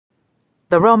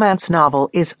The romance novel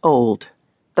is old.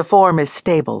 The form is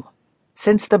stable.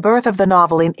 Since the birth of the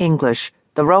novel in English,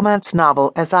 the romance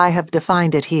novel, as I have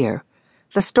defined it here,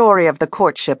 the story of the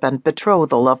courtship and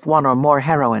betrothal of one or more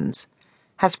heroines,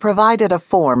 has provided a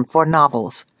form for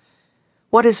novels.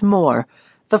 What is more,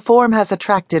 the form has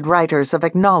attracted writers of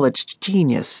acknowledged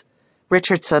genius: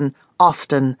 Richardson,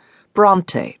 Austen,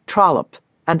 Bronte, Trollope,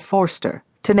 and Forster,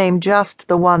 to name just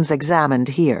the ones examined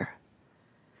here.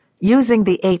 Using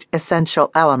the 8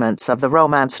 essential elements of the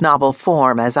romance novel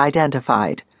form as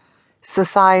identified: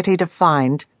 society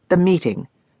defined, the meeting,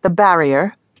 the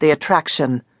barrier, the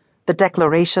attraction, the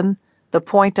declaration, the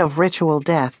point of ritual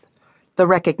death, the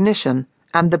recognition,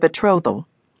 and the betrothal,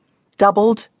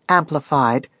 doubled,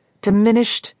 amplified,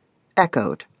 diminished,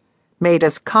 echoed, made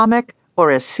as comic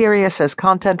or as serious as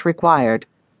content required.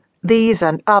 These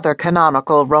and other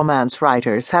canonical romance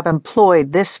writers have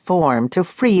employed this form to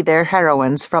free their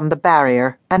heroines from the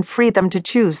barrier and free them to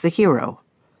choose the hero.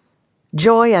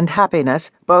 Joy and happiness,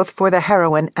 both for the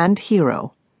heroine and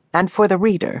hero, and for the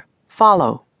reader,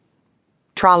 follow.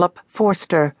 Trollope,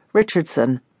 Forster,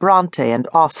 Richardson, Bronte, and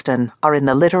Austen are in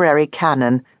the literary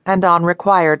canon and on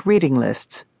required reading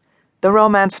lists. The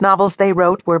romance novels they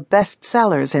wrote were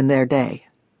bestsellers in their day.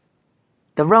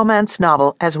 The romance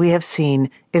novel, as we have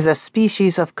seen, is a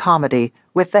species of comedy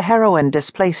with the heroine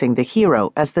displacing the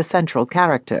hero as the central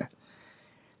character.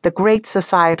 The great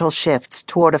societal shifts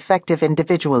toward effective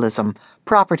individualism,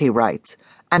 property rights,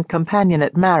 and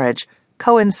companionate marriage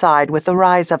coincide with the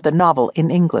rise of the novel in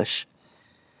English.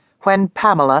 When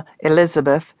Pamela,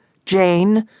 Elizabeth,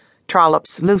 Jane,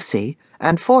 Trollope's Lucy,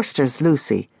 and Forster's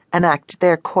Lucy enact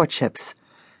their courtships,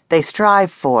 they strive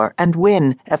for and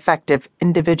win effective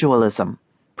individualism,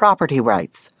 property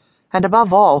rights, and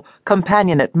above all,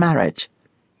 companionate marriage.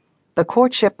 The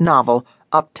courtship novel,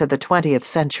 up to the 20th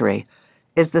century,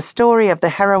 is the story of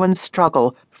the heroine's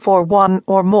struggle for one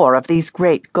or more of these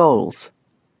great goals.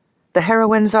 The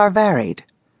heroines are varied: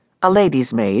 a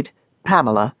lady's maid,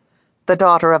 Pamela; the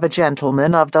daughter of a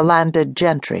gentleman of the landed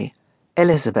gentry,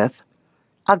 Elizabeth;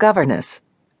 a governess,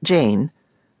 Jane;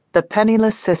 the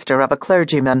penniless sister of a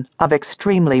clergyman of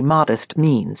extremely modest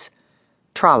means,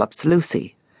 Trollope's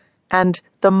Lucy; and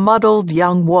the muddled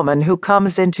young woman who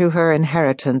comes into her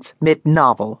inheritance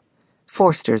mid-novel,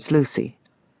 Forster's Lucy.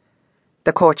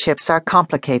 The courtships are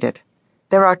complicated.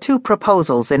 There are 2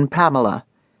 proposals in Pamela.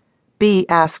 B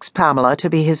asks Pamela to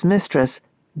be his mistress,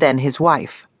 then his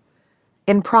wife.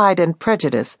 In Pride and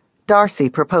Prejudice, Darcy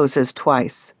proposes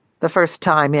twice, the first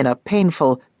time in a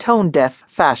painful, tone-deaf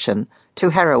fashion to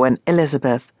heroine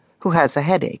Elizabeth, who has a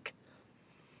headache.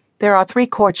 There are 3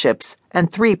 courtships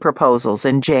and 3 proposals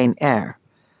in Jane Eyre.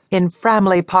 In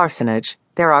Framley Parsonage,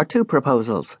 there are 2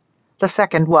 proposals, the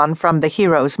second one from the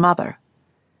hero's mother.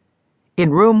 In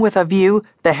Room with a View,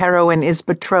 the heroine is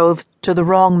betrothed to the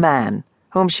wrong man,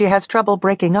 whom she has trouble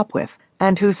breaking up with,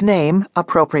 and whose name,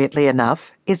 appropriately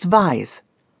enough, is Vyse.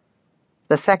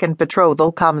 The second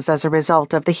betrothal comes as a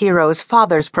result of the hero's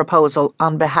father's proposal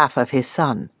on behalf of his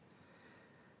son.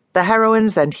 The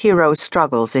heroine's and hero's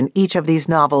struggles in each of these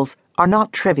novels are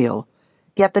not trivial,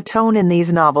 yet the tone in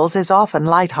these novels is often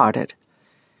light-hearted.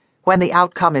 When the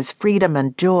outcome is freedom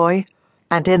and joy,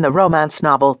 and in the romance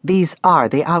novel these are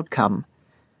the outcome,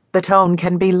 the tone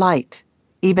can be light,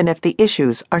 even if the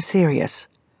issues are serious.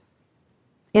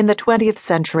 In the 20th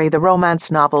century, the romance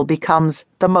novel becomes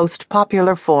the most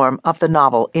popular form of the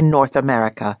novel in North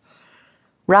America.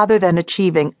 Rather than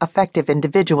achieving effective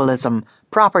individualism,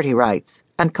 property rights,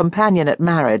 and companionate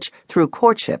marriage through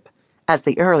courtship, as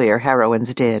the earlier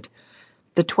heroines did,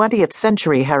 the 20th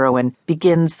century heroine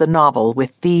begins the novel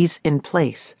with these in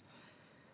place.